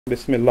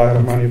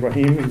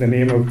Bismillahirrahmanirrahim, in the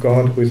name of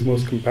God, who is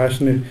most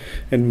compassionate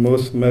and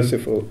most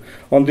merciful.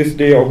 On this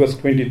day,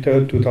 August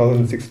 23rd,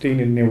 2016,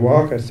 in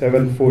Newark at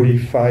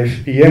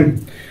 7:45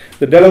 p.m.,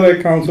 the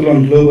Delaware Council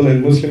on Global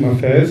and Muslim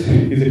Affairs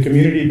is a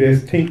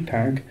community-based think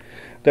tank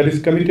that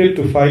is committed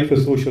to fight for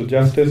social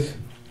justice,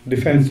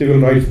 defend civil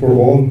rights for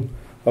all,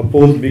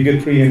 oppose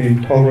bigotry and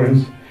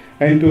intolerance,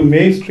 and to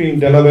mainstream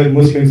Delaware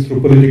Muslims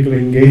through political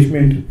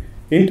engagement,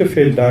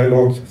 interfaith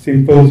dialogues,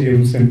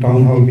 symposiums, and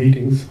town hall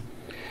meetings.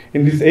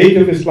 In this age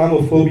of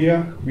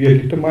Islamophobia, we are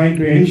determined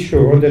to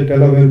ensure that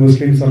Delaware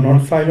Muslims are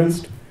not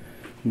silenced,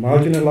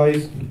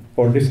 marginalized,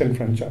 or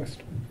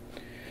disenfranchised.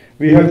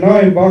 We have now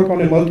embarked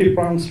on a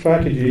multi-pronged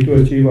strategy to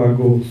achieve our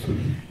goals.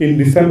 In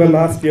December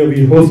last year,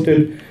 we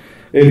hosted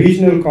a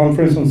regional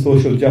conference on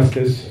social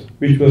justice,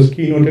 which was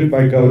keynoted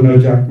by Governor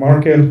Jack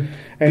Markell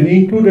and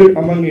included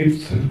among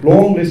its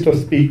long list of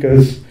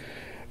speakers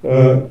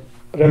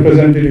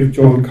Representative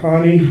John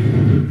Carney,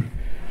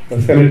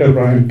 Senator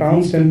Brian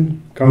Townsend,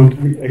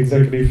 County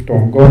Executive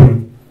Tom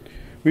Gordon.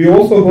 We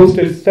also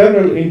hosted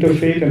several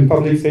interfaith and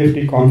public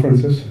safety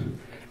conferences.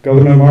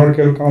 Governor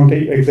Markell,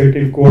 County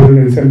Executive Gordon,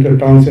 and Senator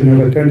Townsend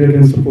have attended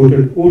and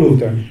supported all of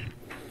them.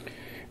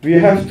 We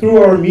have,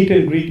 through our meet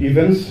and greet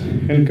events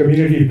and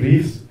community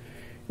briefs,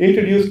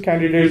 introduced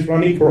candidates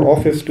running for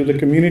office to the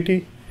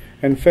community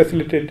and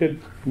facilitated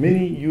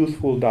many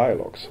useful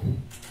dialogues.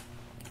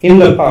 In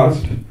the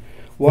past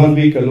 1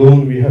 week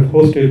alone, we have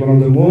hosted one of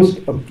the most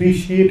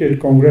appreciated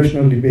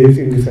congressional debates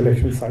in this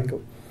election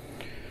cycle.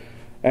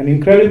 An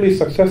incredibly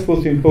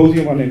successful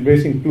symposium on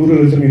embracing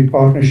pluralism in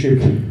partnership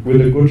with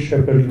the Good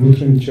Shepherd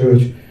Lutheran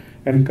Church,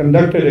 and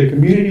conducted a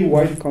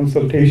community-wide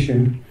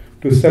consultation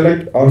to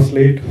select our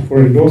slate for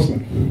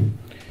endorsement.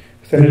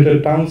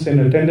 Senator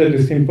Townsend attended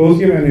the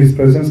symposium, and his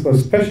presence was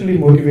especially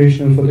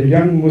motivational for the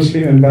young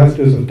Muslim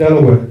ambassadors of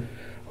Delaware,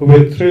 who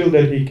were thrilled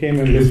that he came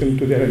and listened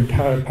to their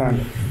entire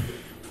panel.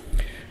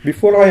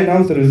 Before I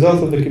announce the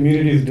results of the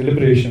community's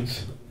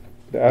deliberations,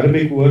 the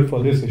Arabic word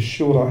for this is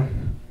shura,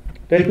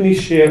 let me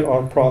share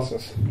our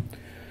process.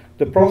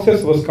 The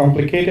process was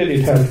complicated.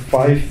 It had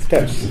 5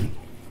 steps.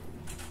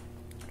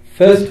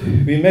 First,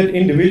 we met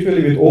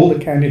individually with all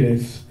the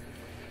candidates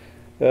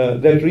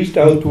that reached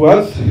out to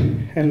us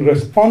and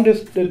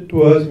responded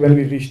to us when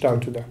we reached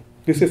out to them.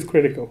 This is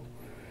critical.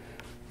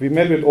 We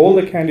met with all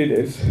the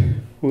candidates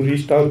who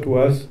reached out to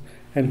us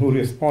and who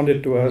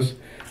responded to us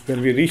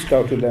when we reached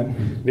out to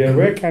them. There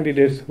were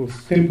candidates who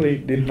simply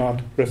did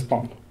not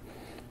respond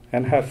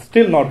and have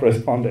still not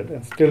responded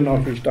and still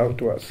not reached out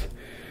to us.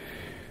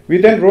 We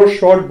then wrote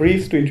short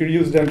briefs to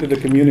introduce them to the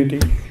community.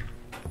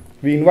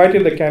 We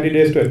invited the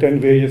candidates to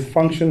attend various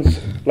functions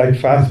like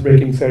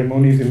fast-breaking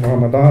ceremonies in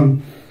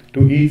Ramadan,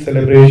 to Eid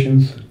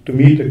celebrations, to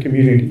meet the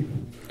community.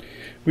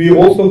 We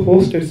also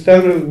hosted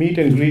several meet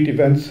and greet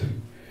events.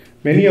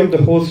 Many of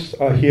the hosts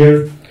are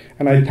here,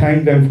 and I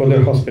thank them for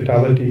their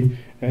hospitality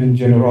and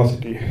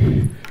generosity.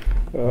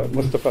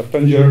 Mustafa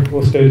Tanjar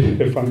hosted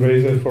a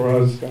fundraiser for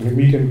us and a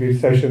meet and greet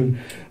session.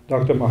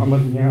 Dr.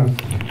 Muhammad Niaz,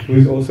 who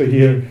is also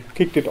here,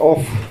 kicked it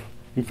off.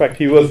 In fact,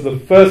 he was the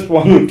first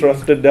one who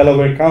trusted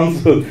Delaware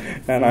Council,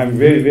 and I'm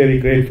very, very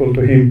grateful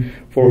to him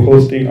for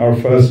hosting our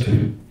first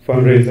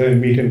fundraiser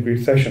and meet and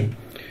greet session.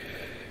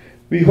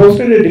 We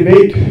hosted a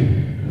debate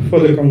for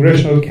the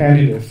congressional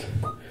candidates.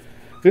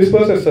 This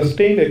was a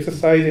sustained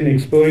exercise in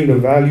exploring the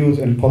values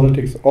and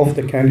politics of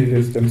the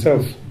candidates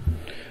themselves.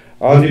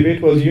 Our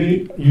debate was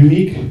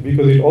unique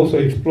because it also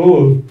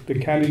explored the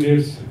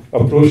candidates'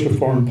 approach to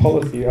foreign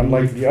policy,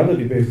 unlike the other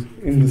debates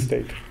in the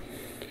state.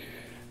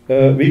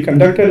 We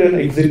conducted an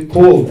exit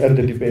poll at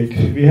the debate.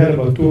 We had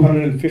about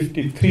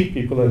 253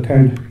 people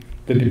attend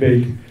the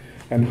debate,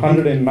 and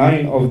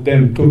 109 of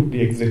them took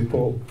the exit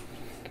poll.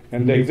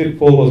 And the exit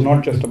poll was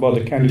not just about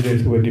the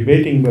candidates who were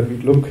debating, but we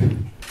looked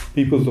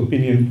people's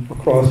opinion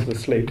across the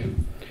slate.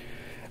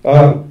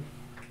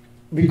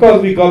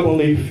 Because we got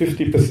only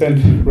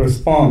 50%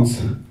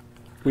 response,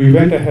 we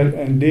went ahead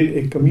and did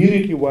a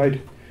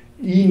community-wide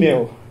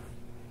email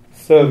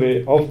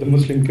survey of the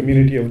Muslim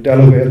community of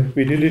Delaware.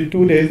 We did it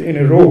 2 days in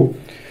a row,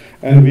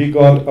 and we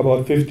got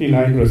about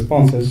 59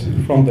 responses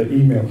from the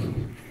emails.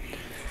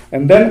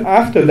 And then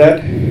after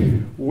that,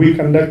 we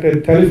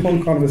conducted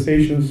telephone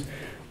conversations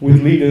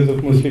with leaders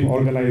of Muslim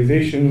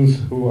organizations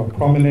who are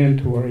prominent,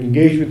 who are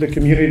engaged with the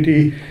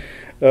community.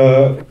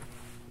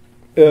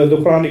 The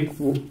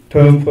Quranic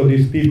term for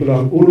these people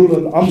are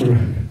ulul al-amr,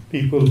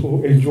 people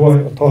who enjoy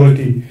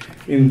authority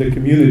in the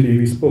community.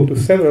 We spoke to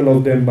several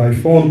of them by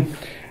phone,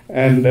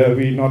 and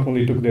we not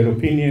only took their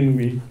opinion,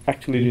 we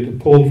actually did a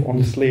poll on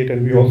the slate,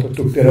 and we also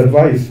took their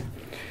advice.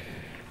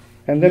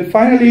 And then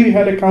finally, we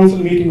had a council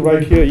meeting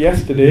right here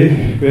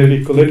yesterday where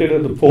we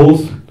collated the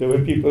polls. There were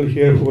people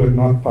here who had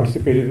not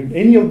participated in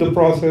any of the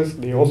process.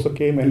 They also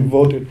came and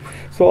voted.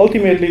 So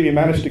ultimately, we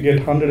managed to get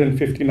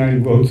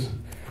 159 votes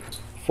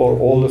for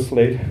all the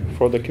slate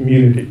for the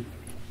community.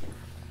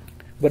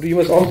 But we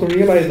must also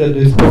realize that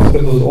this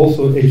process was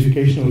also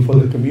educational for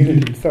the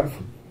community itself.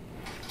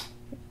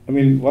 I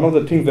mean, one of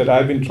the things that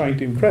I've been trying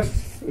to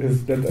impress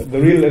is that the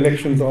real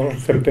elections are on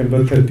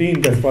September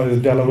 13th as far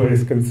as Delaware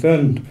is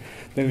concerned.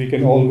 Then we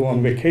can all go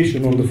on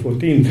vacation on the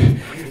 14th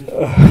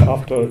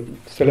after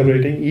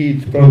celebrating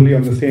Eid, probably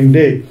on the same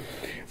day.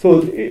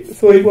 So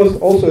it was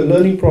also a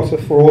learning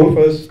process for all of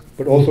us,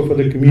 but also for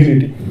the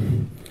community.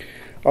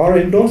 Our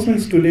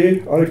endorsements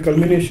today are a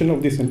culmination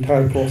of this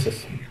entire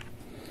process.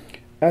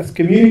 As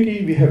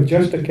community, we have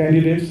judged the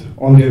candidates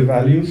on their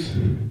values,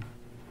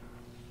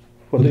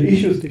 for the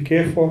issues they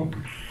care for,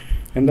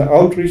 and the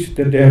outreach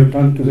that they have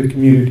done to the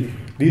community.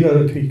 These are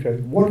the three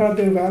criteria. What are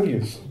their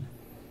values?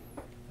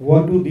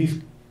 What do these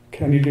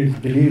candidates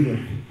believe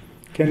in?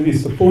 Can we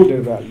support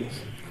their values?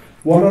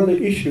 What are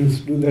the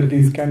issues that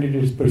these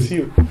candidates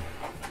pursue?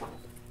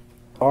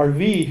 Are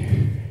we,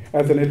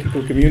 as an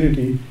ethical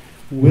community,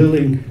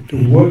 willing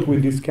to work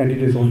with these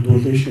candidates on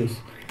those issues?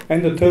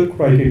 And the third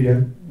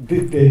criteria,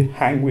 did they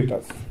hang with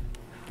us?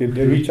 Did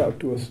they reach out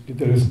to us? Did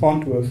they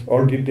respond to us?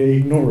 Or did they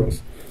ignore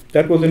us?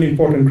 That was an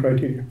important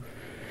criteria.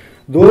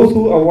 Those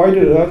who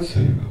avoided us,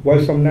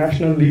 while some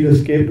national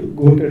leaders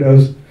scapegoated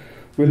us,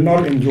 will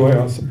not enjoy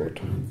our support.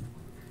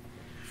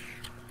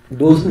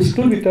 Those who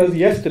stood with us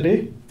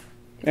yesterday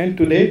and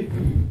today,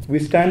 we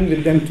stand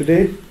with them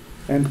today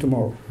and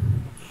tomorrow.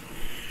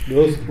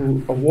 Those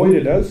who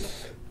avoided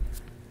us,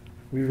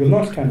 we will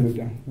not stand with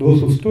them.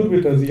 Those who stood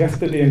with us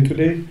yesterday and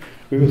today,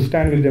 we will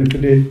stand with them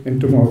today and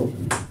tomorrow.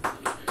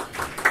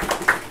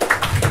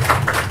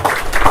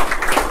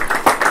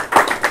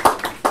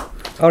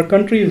 Our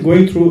country is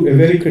going through a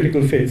very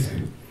critical phase.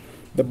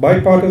 The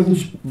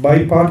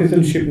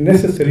bipartisanship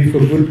necessary for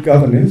good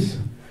governance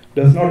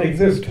does not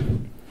exist,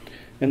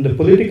 and the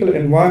political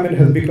environment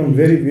has become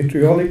very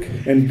vitriolic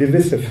and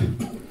divisive.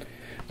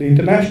 The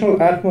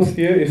international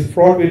atmosphere is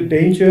fraught with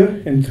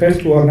danger, and threats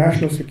to our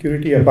national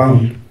security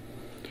abound.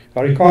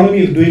 Our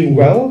economy is doing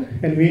well,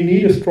 and we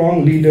need a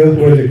strong leader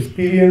who has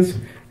experience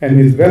and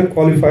is well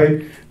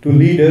qualified to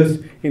lead us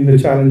in the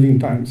challenging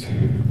times.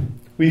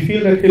 We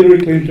feel that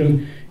Hillary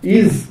Clinton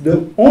is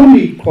the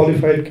only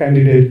qualified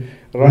candidate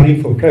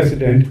running for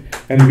president,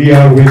 and we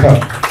are with her.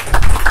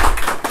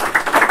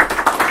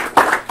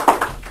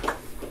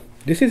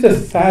 This is a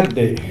sad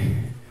day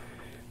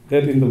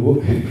that in the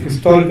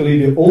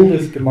historically the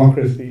oldest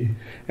democracy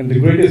and the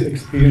greatest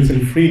experience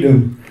in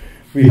freedom,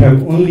 we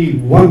have only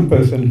one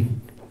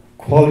person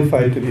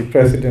qualified to be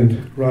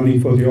president running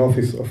for the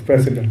office of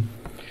president.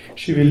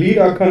 She will lead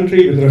our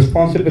country with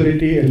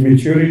responsibility and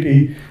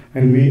maturity,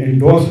 and we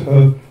endorse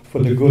her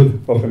for the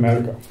good of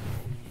America.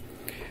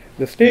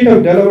 The state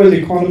of Delaware's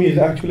economy is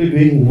actually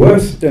doing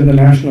worse than the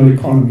national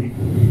economy.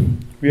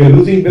 We are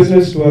losing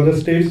business to other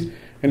states,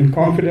 and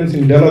confidence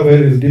in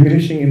Delaware is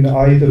diminishing in the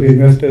eyes of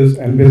investors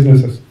and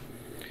businesses.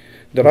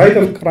 The rise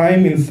of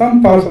crime in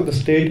some parts of the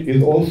state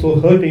is also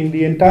hurting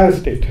the entire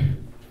state.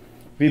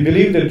 We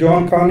believe that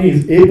John Carney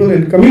is able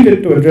and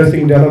committed to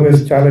addressing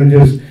Delaware's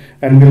challenges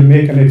and will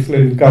make an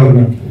excellent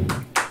governor.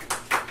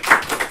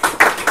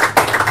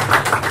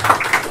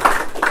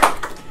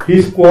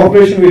 His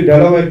cooperation with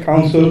Delaware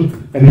Council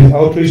and his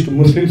outreach to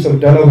Muslims of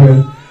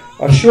Delaware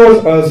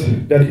assures us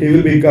that he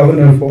will be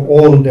governor for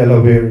all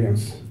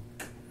Delawareans.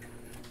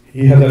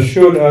 He has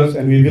assured us,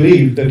 and we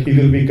believe that he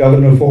will be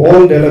governor for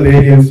all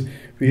Delawareans.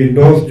 We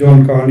endorse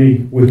John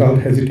Carney without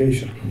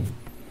hesitation.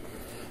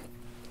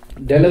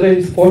 Delaware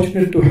is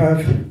fortunate to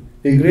have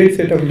a great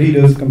set of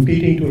leaders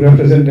competing to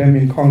represent them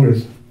in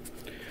Congress.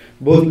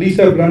 Both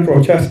Lisa Blunt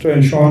Rochester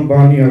and Sean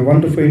Barney are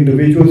wonderful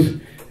individuals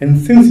and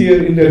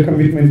sincere in their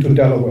commitment to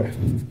Delaware.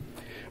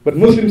 But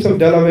Muslims of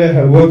Delaware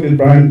have worked with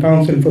Brian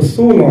Townsend for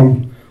so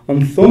long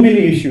on so many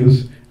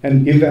issues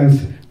and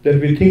events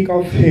that we think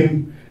of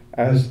him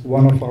as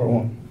one of our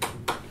own.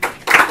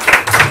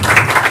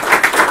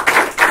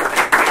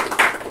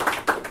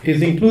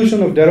 His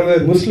inclusion of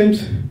Delaware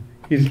Muslims,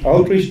 his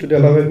outreach to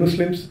Delaware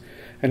Muslims,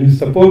 and his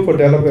support for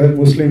Delaware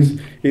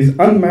Muslims is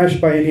unmatched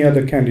by any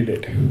other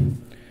candidate.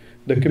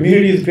 The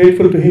community is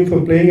grateful to him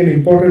for playing an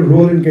important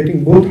role in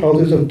getting both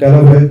houses of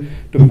Delaware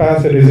to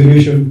pass a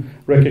resolution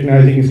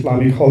recognizing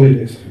Islamic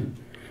holidays.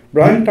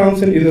 Brian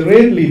Townsend is a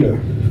rare leader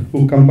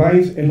who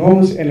combines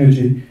enormous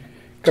energy,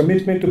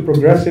 commitment to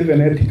progressive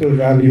and ethical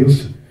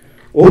values,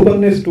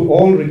 openness to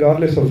all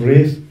regardless of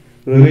race,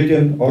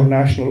 religion, or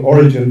national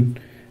origin,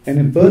 and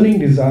a burning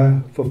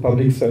desire for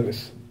public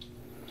service.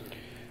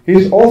 He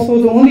is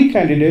also the only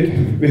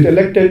candidate with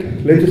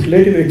elected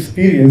legislative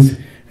experience,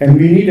 and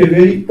we need a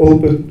very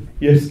open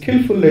yet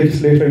skillful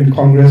legislator in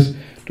Congress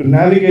to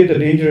navigate the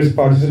dangerous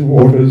partisan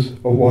waters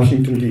of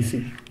Washington,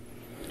 D.C.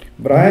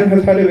 Brian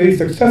has had a very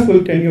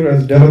successful tenure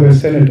as Delaware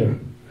Senator,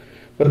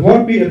 but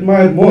what we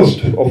admire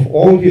most of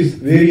all his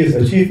various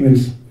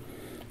achievements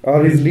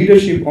are his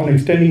leadership on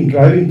extending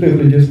driving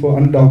privileges for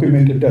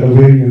undocumented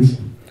Delawareans,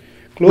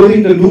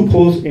 closing the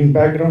loopholes in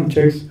background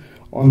checks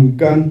on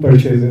gun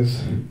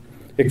purchases,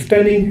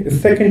 extending a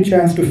second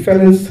chance to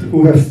felons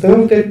who have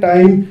served their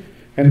time,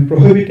 and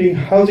prohibiting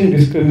housing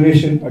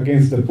discrimination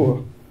against the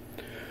poor.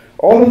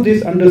 All of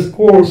this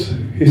underscores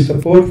his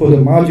support for the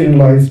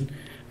marginalized,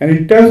 and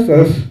it tells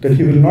us that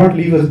he will not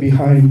leave us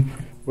behind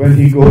when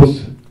he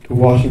goes to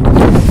Washington.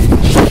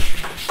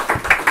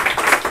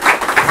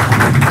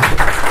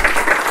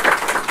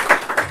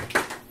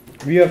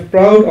 We are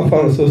proud of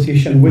our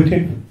association with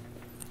him.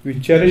 We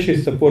cherish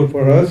his support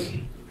for us,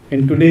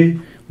 and today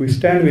we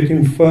stand with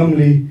him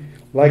firmly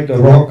like the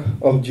rock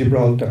of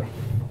Gibraltar.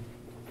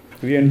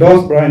 We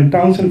endorse Brian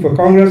Townsend for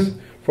Congress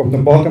from the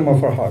bottom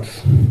of our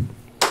hearts.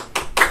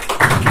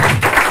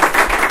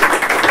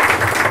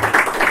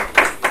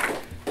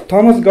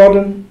 Thomas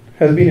Gordon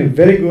has been a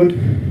very good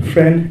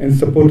friend and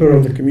supporter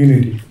of the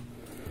community.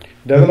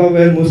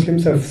 Delaware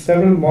Muslims have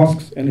several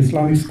mosques and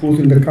Islamic schools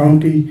in the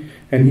county,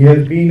 and he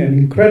has been an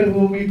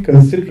incredibly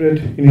considerate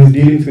in his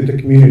dealings with the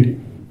community.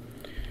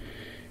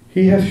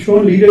 He has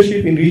shown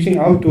leadership in reaching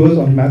out to us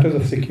on matters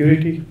of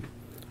security.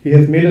 He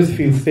has made us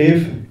feel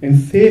safe and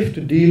safe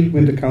to deal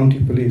with the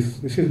county police.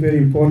 This is very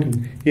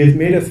important. He has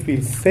made us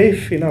feel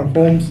safe in our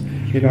homes,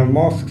 in our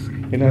mosques,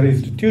 in our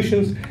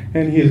institutions,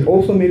 and he has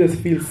also made us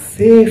feel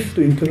safe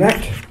to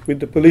interact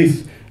with the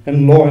police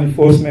and law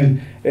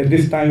enforcement at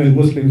this time when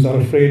Muslims are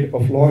afraid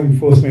of law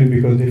enforcement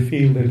because they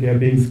feel that they are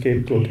being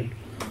scapegoated.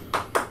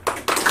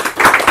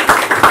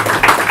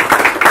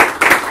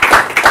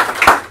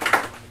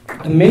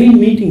 The many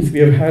meetings we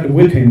have had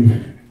with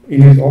him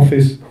in his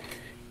office,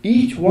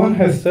 each one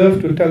has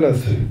served to tell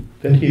us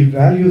that he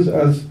values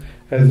us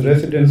as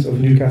residents of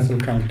Newcastle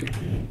County.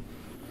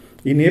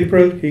 In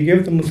April, he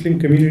gave the Muslim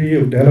community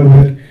of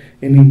Delaware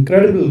an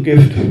incredible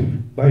gift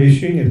by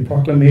issuing a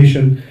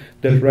proclamation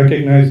that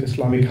recognized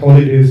Islamic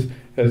holidays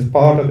as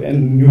part of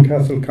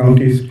Newcastle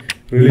County's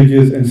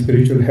religious and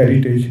spiritual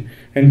heritage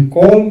and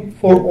called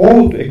for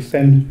all to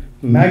extend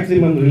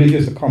maximum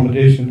religious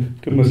accommodation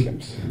to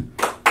Muslims.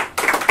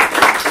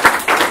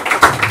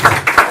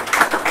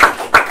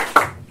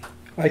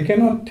 I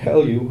cannot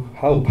tell you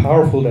how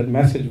powerful that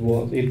message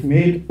was. It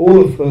made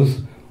all of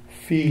us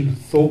feel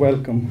so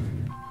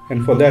welcome.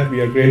 And for that, we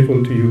are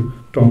grateful to you,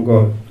 Tom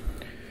God.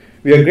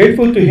 We are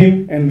grateful to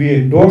him and we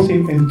endorse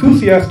him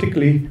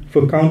enthusiastically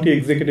for County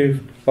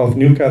Executive of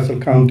Newcastle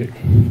County.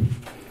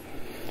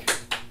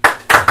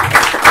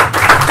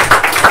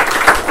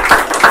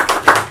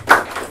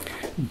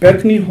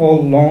 Bethany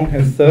Hall Long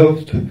has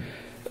served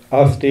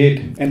our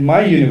state and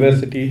my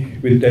university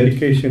with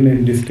dedication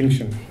and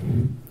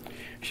distinction.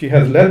 She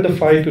has led the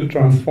fight to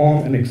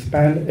transform and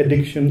expand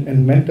addiction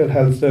and mental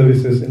health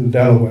services in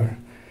Delaware.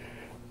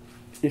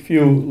 If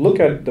you look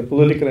at the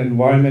political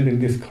environment in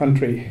this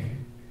country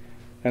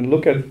and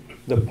look at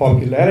the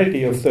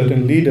popularity of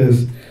certain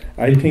leaders,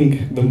 I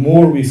think the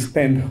more we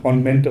spend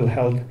on mental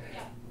health,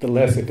 the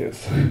less it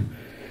is.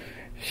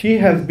 She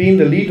has been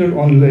the leader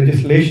on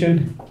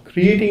legislation,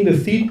 creating the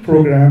SEED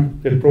program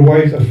that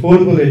provides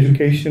affordable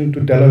education to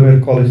Delaware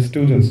college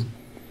students.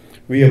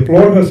 We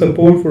applaud her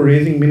support for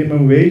raising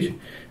minimum wage,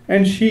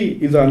 and she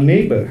is our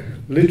neighbor,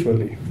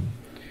 literally.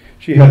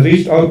 She has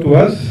reached out to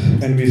us,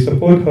 and we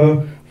support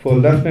her for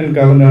Lieutenant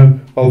Governor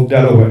of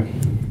Delaware.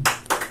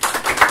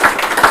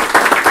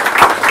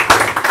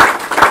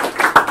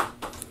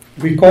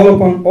 We call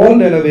upon all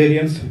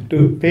Delawareans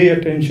to pay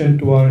attention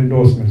to our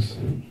endorsements.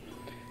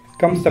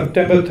 Come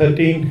September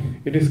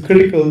 13, it is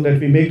critical that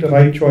we make the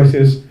right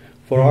choices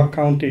for our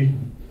county,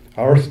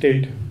 our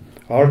state,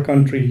 our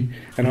country,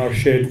 and our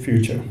shared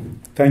future.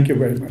 Thank you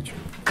very much.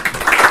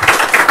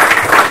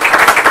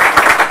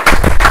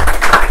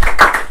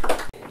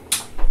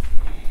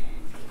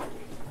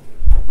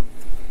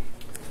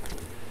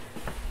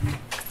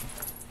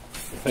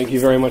 Thank you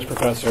very much,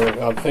 Professor.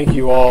 Thank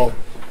you all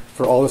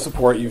for all the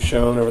support you've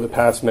shown over the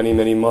past many,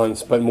 many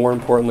months, but more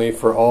importantly,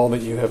 for all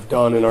that you have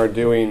done and are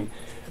doing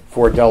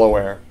for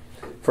Delaware.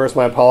 First,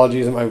 my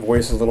apologies that my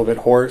voice is a little bit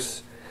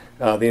hoarse.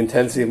 The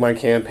intensity of my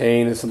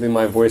campaign is something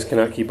my voice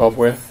cannot keep up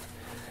with.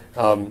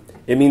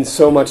 It means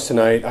so much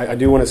tonight. I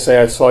do want to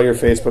say I saw your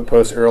Facebook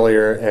post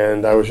earlier,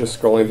 and I was just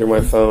scrolling through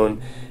my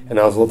phone, and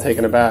I was a little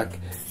taken aback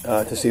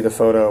to see the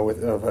photo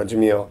of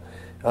Jamil.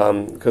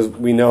 Because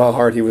we know how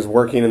hard he was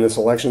working in this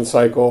election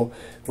cycle.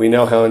 We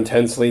know how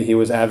intensely he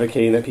was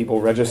advocating that people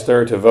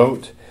register to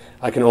vote.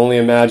 I can only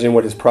imagine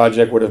what his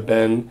project would have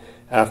been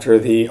after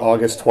the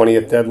August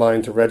 20th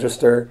deadline to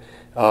register.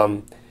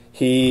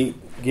 He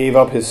gave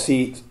up his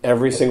seat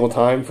every single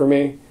time for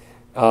me.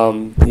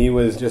 He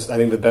was just, I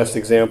think, the best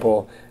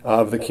example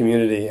of the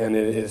community, and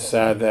it is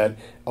sad that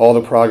all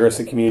the progress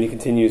the community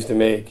continues to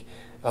make,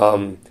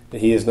 that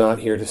he is not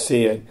here to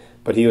see it.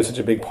 But he was such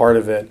a big part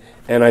of it.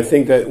 And I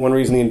think that one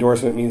reason the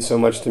endorsement means so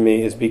much to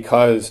me is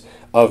because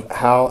of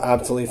how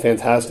absolutely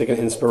fantastic and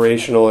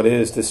inspirational it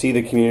is to see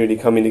the community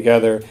coming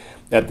together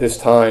at this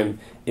time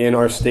in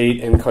our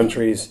state and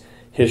country's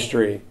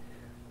history.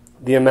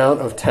 The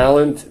amount of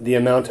talent, the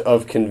amount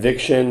of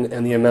conviction,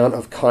 and the amount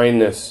of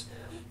kindness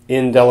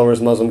in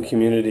Delaware's Muslim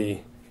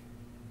community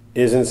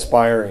is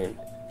inspiring.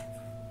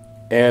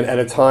 And at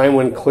a time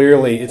when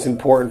clearly it's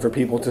important for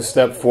people to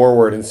step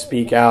forward and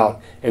speak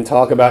out and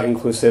talk about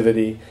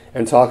inclusivity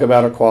and talk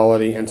about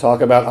equality and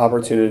talk about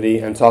opportunity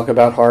and talk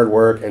about hard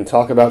work and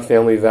talk about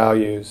family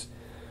values.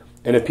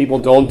 And if people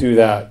don't do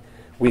that,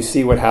 we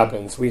see what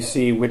happens. We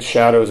see which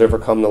shadows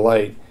overcome the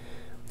light.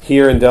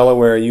 Here in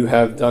Delaware, you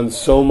have done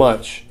so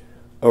much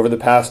over the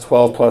past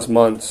 12 plus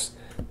months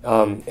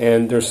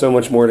And there's so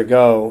much more to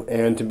go.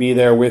 And to be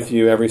there with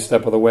you every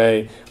step of the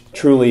way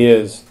truly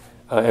is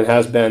and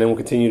has been and will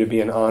continue to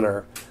be an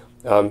honor.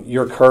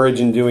 Your courage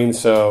in doing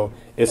so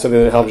is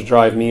something that helps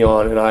drive me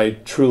on, and I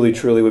truly,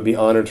 truly would be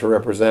honored to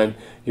represent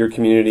your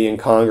community in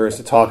Congress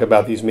to talk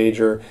about these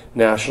major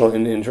national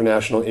and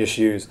international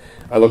issues.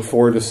 I look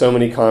forward to so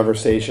many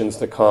conversations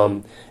to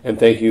come, and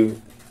thank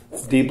you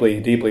deeply,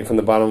 deeply from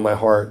the bottom of my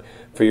heart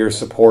for your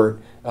support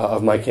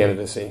of my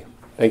candidacy.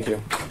 Thank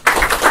you.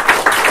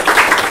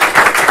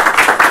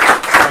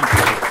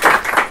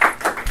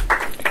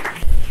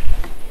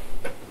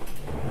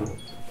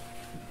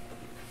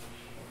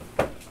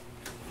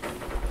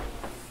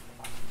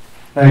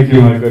 Thank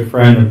you, my good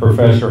friend and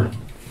professor.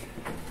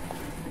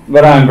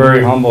 But I'm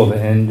very humbled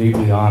and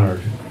deeply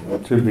honored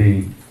to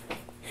be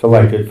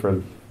selected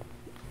for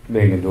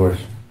being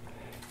endorsed.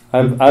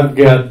 I've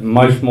got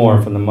much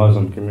more from the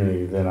Muslim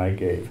community than I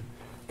gave.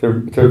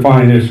 To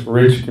find this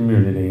rich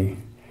community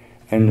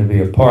and to be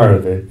a part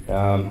of it,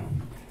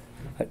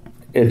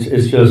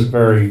 it's just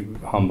very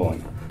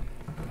humbling.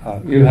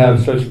 You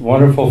have such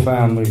wonderful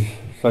families,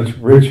 such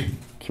rich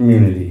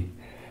community,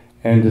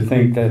 and to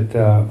think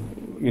that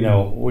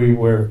we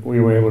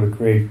were able to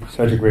create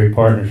such a great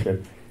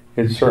partnership.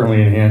 It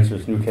certainly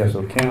enhances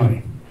Newcastle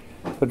County.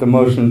 But the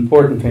most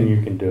important thing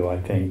you can do, I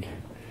think,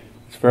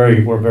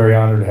 we're very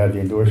honored to have the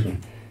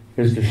endorsement,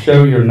 is to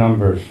show your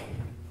numbers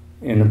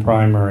in the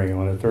primary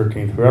on the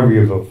 13th, whoever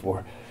you vote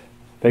for.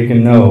 They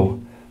can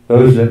know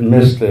those that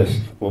miss this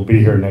will be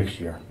here next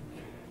year,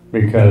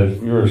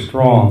 because you're a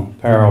strong,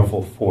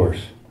 powerful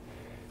force,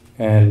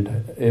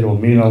 and it'll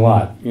mean a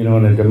lot. In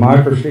a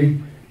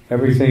democracy,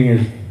 everything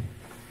is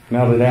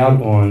melted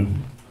out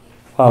on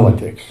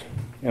politics.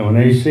 And when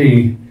they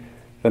see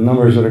the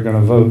numbers that are going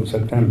to vote in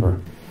September,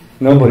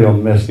 nobody will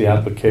miss the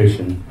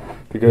application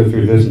to go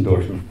through this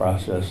endorsement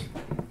process.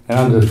 And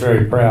I'm just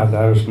very proud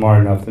that I was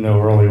smart enough to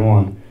know early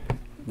on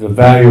the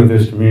value of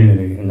this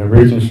community and the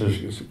richness of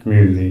this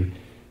community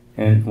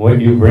and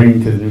what you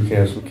bring to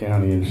Newcastle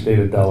County and the state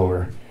of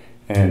Delaware.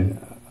 And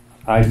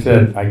I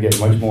said I get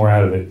much more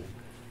out of it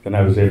than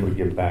I was able to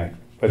give back.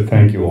 But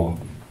thank you all.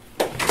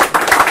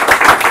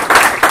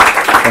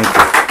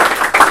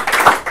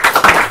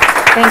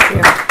 Thank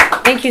you.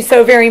 Thank you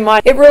so very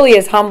much. It really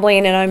is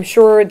humbling, and I'm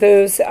sure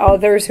those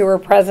others who are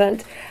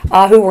present,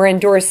 who were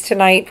endorsed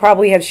tonight,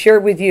 probably have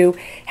shared with you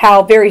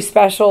how very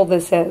special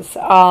this is.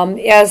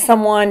 As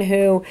someone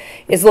who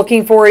is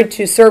looking forward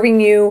to serving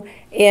you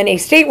in a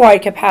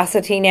statewide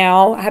capacity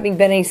now, having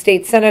been a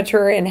state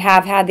senator and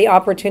have had the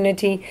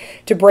opportunity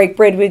to break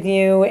bread with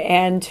you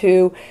and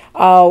to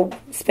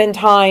spend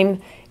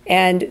time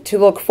and to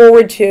look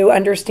forward to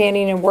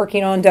understanding and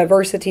working on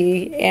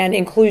diversity and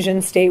inclusion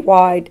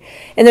statewide.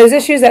 And those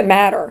issues that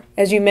matter,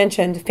 as you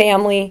mentioned,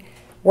 family,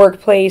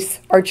 workplace,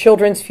 our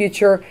children's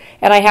future.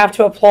 And I have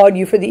to applaud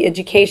you for the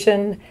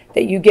education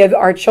that you give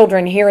our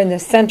children here in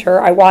this center.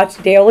 I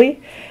watch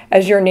daily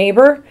as your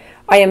neighbor.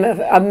 I am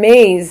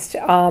amazed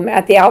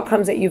at the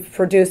outcomes that you've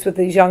produced with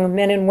these young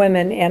men and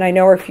women, and I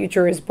know our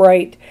future is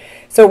bright.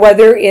 So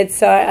whether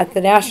it's at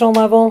the national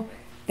level,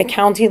 the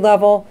county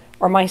level,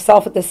 or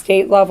myself at the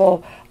state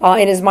level,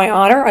 it is my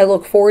honor. I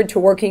look forward to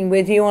working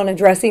with you on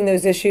addressing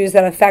those issues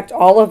that affect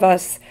all of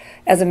us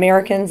as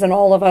Americans and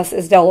all of us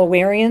as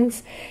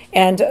Delawareans.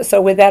 And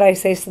so with that, I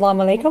say salam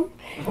alaikum,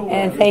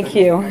 and thank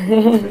you.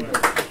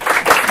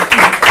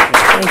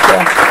 Thank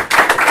you.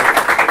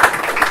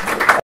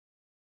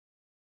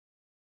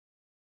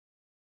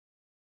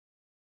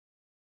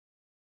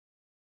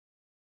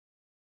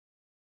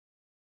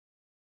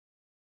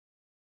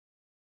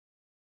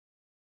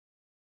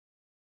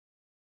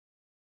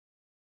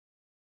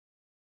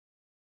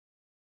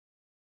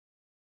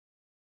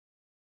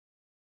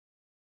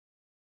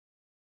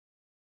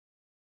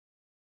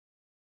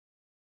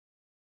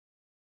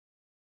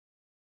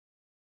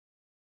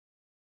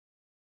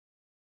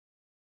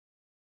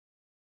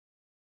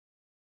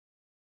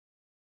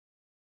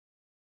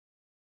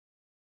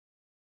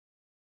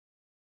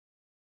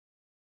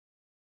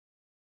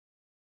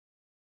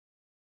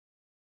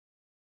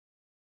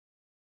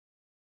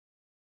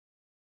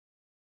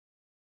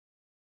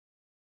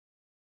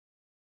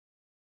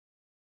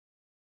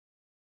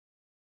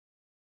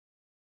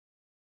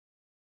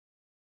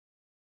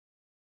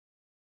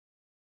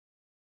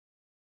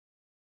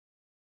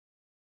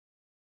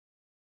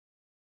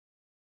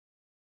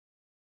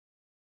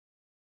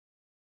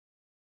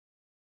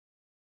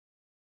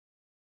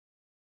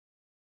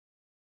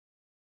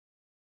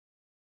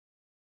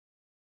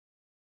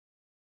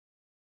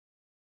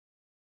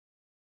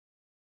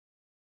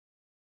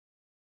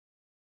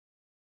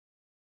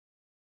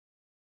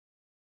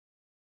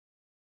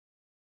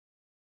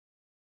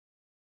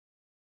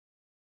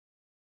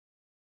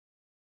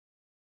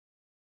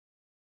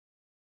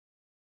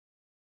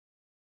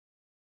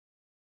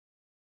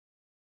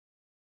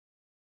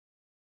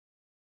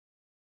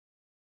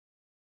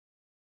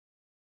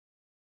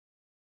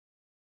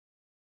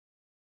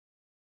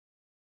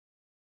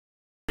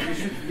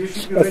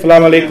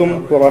 Assalamu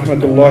alaikum wa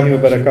rahmatullahi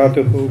wa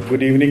barakatuhu.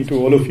 Good evening to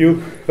all of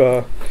you.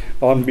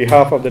 On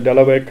behalf of the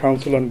Delaware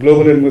Council on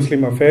Global and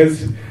Muslim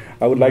Affairs,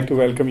 I would like to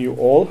welcome you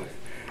all.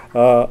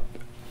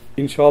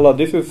 Inshallah,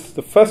 this is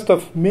the first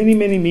of many,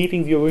 many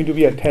meetings you're going to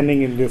be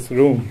attending in this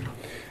room.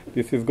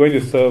 This is going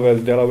to serve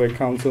as Delaware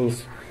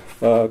Council's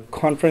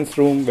conference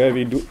room where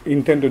we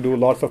intend to do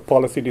lots of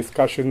policy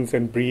discussions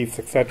and briefs,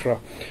 etc.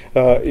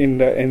 In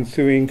the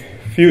ensuing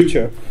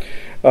future.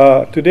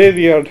 Today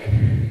we are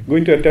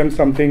going to attempt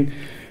something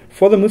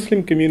for the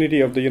Muslim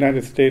community of the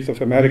United States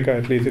of America.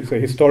 At least it's a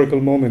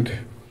historical moment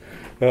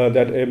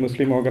that a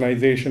Muslim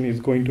organization is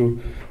going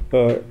to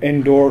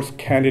endorse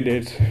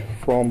candidates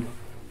from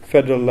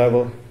federal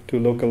level to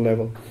local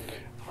level.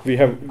 We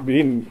have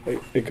been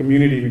a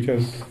community which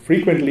has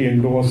frequently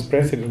endorsed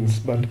presidents,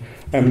 but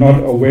I'm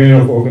not aware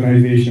of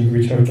organizations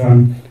which have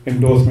done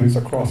endorsements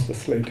across the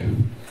slate.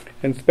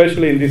 And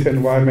especially in this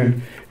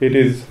environment, it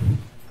is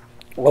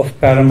of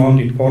paramount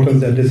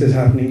importance that this is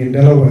happening in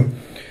Delaware.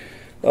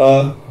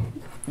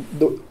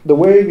 The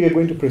way we are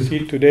going to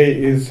proceed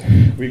today is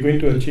we're going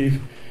to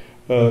achieve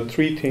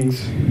three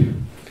things.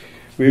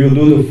 We will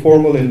do the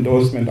formal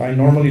endorsement. I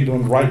normally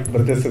don't write,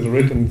 but this is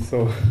written,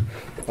 so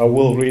I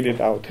will read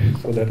it out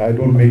so that I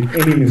don't make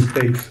any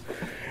mistakes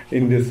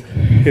in this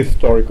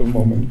historical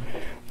moment.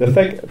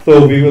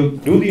 So we will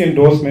do the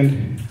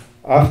endorsement.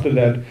 After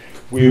that,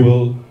 we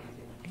will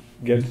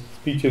get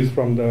speeches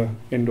from the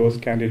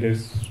endorsed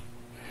candidates,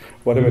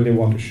 whatever they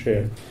want to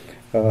share.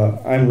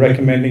 I'm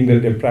recommending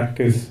that they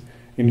practice,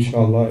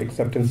 inshallah,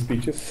 acceptance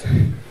speeches.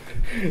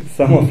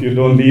 Some of you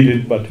don't need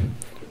it, but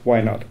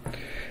why not?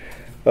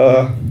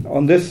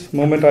 On this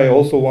moment, I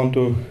also want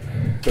to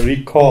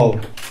recall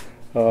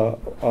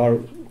our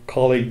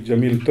colleague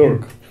Jamil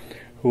Turk,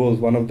 who was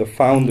one of the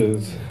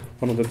founders,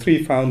 one of the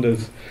three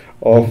founders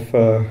of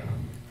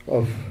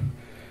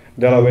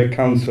Delaware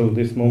Council.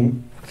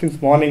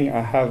 Since morning,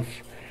 I have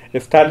a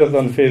status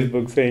on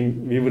Facebook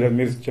saying we would have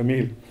missed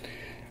Jamil.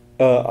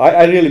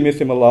 I really miss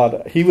him a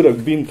lot. He would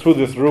have been through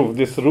this roof.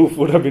 This roof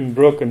would have been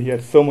broken. He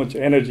had so much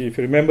energy. If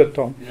you remember,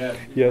 Tom?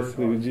 Yes,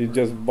 he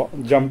just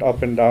jumped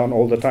up and down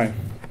all the time.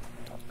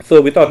 So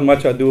without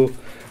much ado,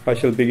 I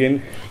shall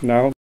begin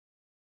now.